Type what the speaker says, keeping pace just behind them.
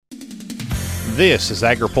This is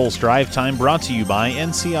AgriPulse Drive Time, brought to you by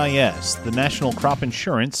NCIS, the National Crop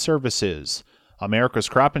Insurance Services. America's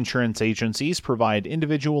crop insurance agencies provide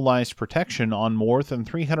individualized protection on more than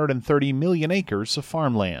 330 million acres of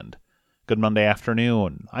farmland. Good Monday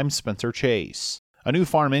afternoon. I'm Spencer Chase. A new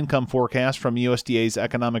farm income forecast from USDA's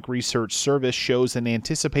Economic Research Service shows an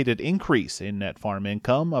anticipated increase in net farm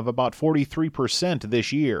income of about 43%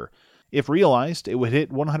 this year. If realized, it would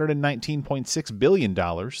hit $119.6 billion,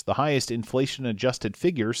 the highest inflation-adjusted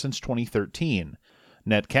figure since 2013.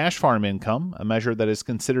 Net cash farm income, a measure that is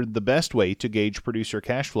considered the best way to gauge producer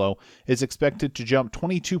cash flow, is expected to jump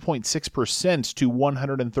 22.6% to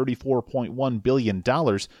 $134.1 billion,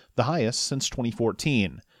 the highest since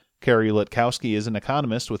 2014. Carrie Litkowski is an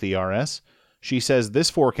economist with ERS. She says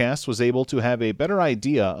this forecast was able to have a better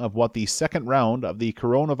idea of what the second round of the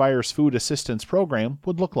Coronavirus Food Assistance Program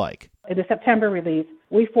would look like. In the September release,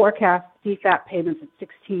 we forecast CFAP payments at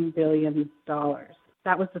 $16 billion.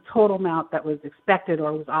 That was the total amount that was expected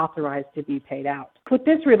or was authorized to be paid out. With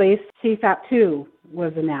this release, CFAP 2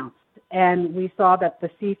 was announced, and we saw that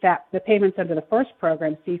the payments under the first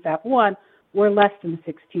program, CFAP 1, were less than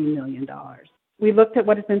 $16 million. We looked at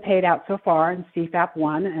what has been paid out so far in CFAP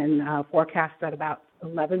 1 and forecast that about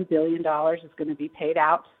 $11 billion is going to be paid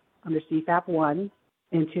out under CFAP 1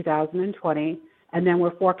 in 2020, and then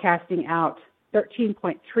we're forecasting out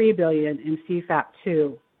 $13.3 billion in CFAP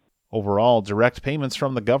 2. Overall, direct payments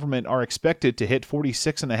from the government are expected to hit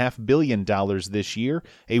 $46.5 billion this year,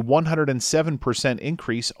 a 107%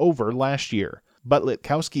 increase over last year. But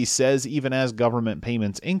Litkowski says even as government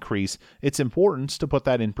payments increase, it's important to put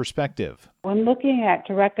that in perspective. When looking at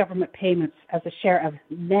direct government payments as a share of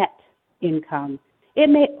net income, it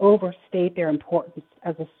may overstate their importance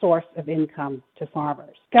as a source of income to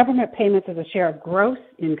farmers. Government payments as a share of gross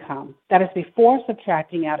income, that is before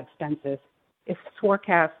subtracting out expenses, is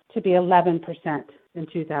forecast to be 11% in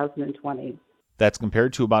 2020. That's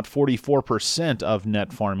compared to about 44% of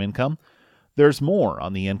net farm income. There's more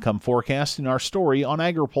on the income forecast in our story on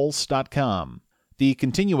agripulse.com. The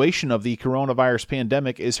continuation of the coronavirus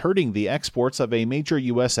pandemic is hurting the exports of a major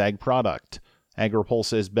U.S. ag product.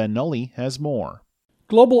 AgriPulse's Ben Nuelle has more.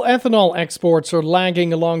 Global ethanol exports are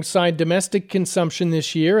lagging alongside domestic consumption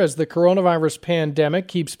this year as the coronavirus pandemic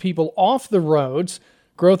keeps people off the roads.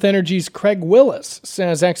 Growth Energy's Craig Willis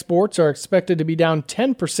says exports are expected to be down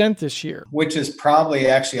 10% this year. Which is probably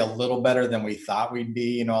actually a little better than we thought we'd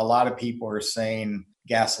be. A lot of people are saying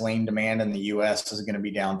gasoline demand in the U.S. is going to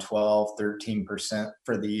be down 12, 13%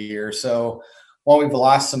 for the year. So while we've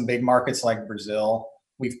lost some big markets like Brazil,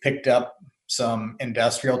 we've picked up some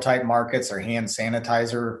industrial type markets or hand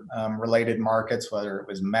sanitizer related markets, whether it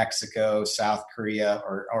was Mexico, South Korea,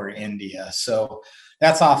 or India. So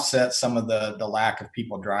that's offset some of the lack of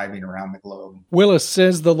people driving around the globe. Willis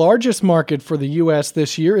says the largest market for the U.S.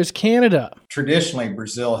 this year is Canada. Traditionally,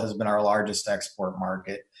 Brazil has been our largest export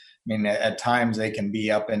market. At times they can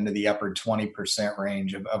be up into the upper 20%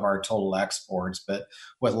 range of our total exports. But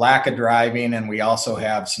with lack of driving, and we also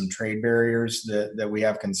have some trade barriers that we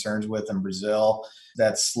have concerns with in Brazil,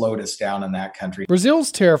 that's slowed us down in that country.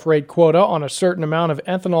 Brazil's tariff rate quota on a certain amount of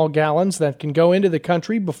ethanol gallons that can go into the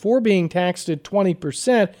country before being taxed at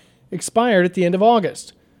 20% expired at the end of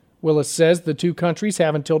August. Willis says the two countries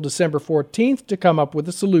have until December 14th to come up with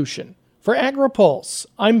a solution. For AgriPulse,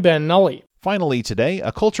 I'm Ben Nuelle. Finally today,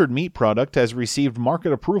 a cultured meat product has received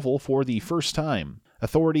market approval for the first time.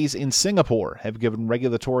 Authorities in Singapore have given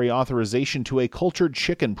regulatory authorization to a cultured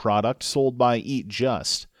chicken product sold by Eat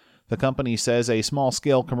Just. The company says a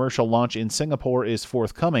small-scale commercial launch in Singapore is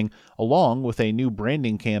forthcoming, along with a new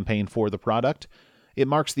branding campaign for the product. It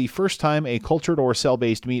marks the first time a cultured or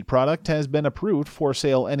cell-based meat product has been approved for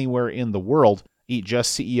sale anywhere in the world. Eat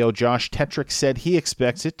Just CEO Josh Tetrick said he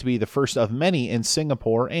expects it to be the first of many in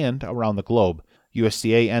Singapore and around the globe.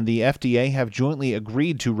 USDA and the FDA have jointly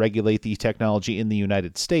agreed to regulate the technology in the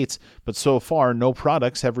United States, but so far no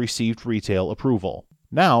products have received retail approval.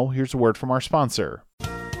 Now, here's a word from our sponsor.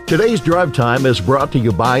 Today's Drive Time is brought to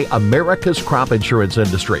you by America's crop insurance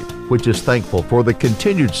industry, which is thankful for the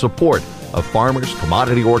continued support of farmers,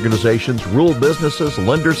 commodity organizations, rural businesses,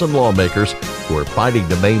 lenders, and lawmakers who are fighting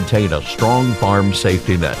to maintain a strong farm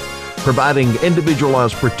safety net. Providing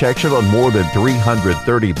individualized protection on more than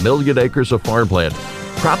 330 million acres of farmland,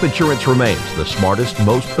 crop insurance remains the smartest,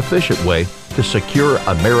 most efficient way to secure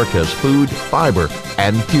America's food, fiber,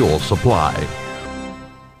 and fuel supply.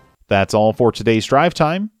 That's all for today's Drive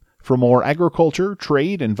Time. For more agriculture,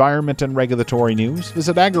 trade, environment, and regulatory news,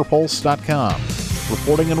 visit agripulse.com.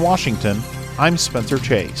 Reporting in Washington, I'm Spencer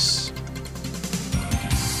Chase.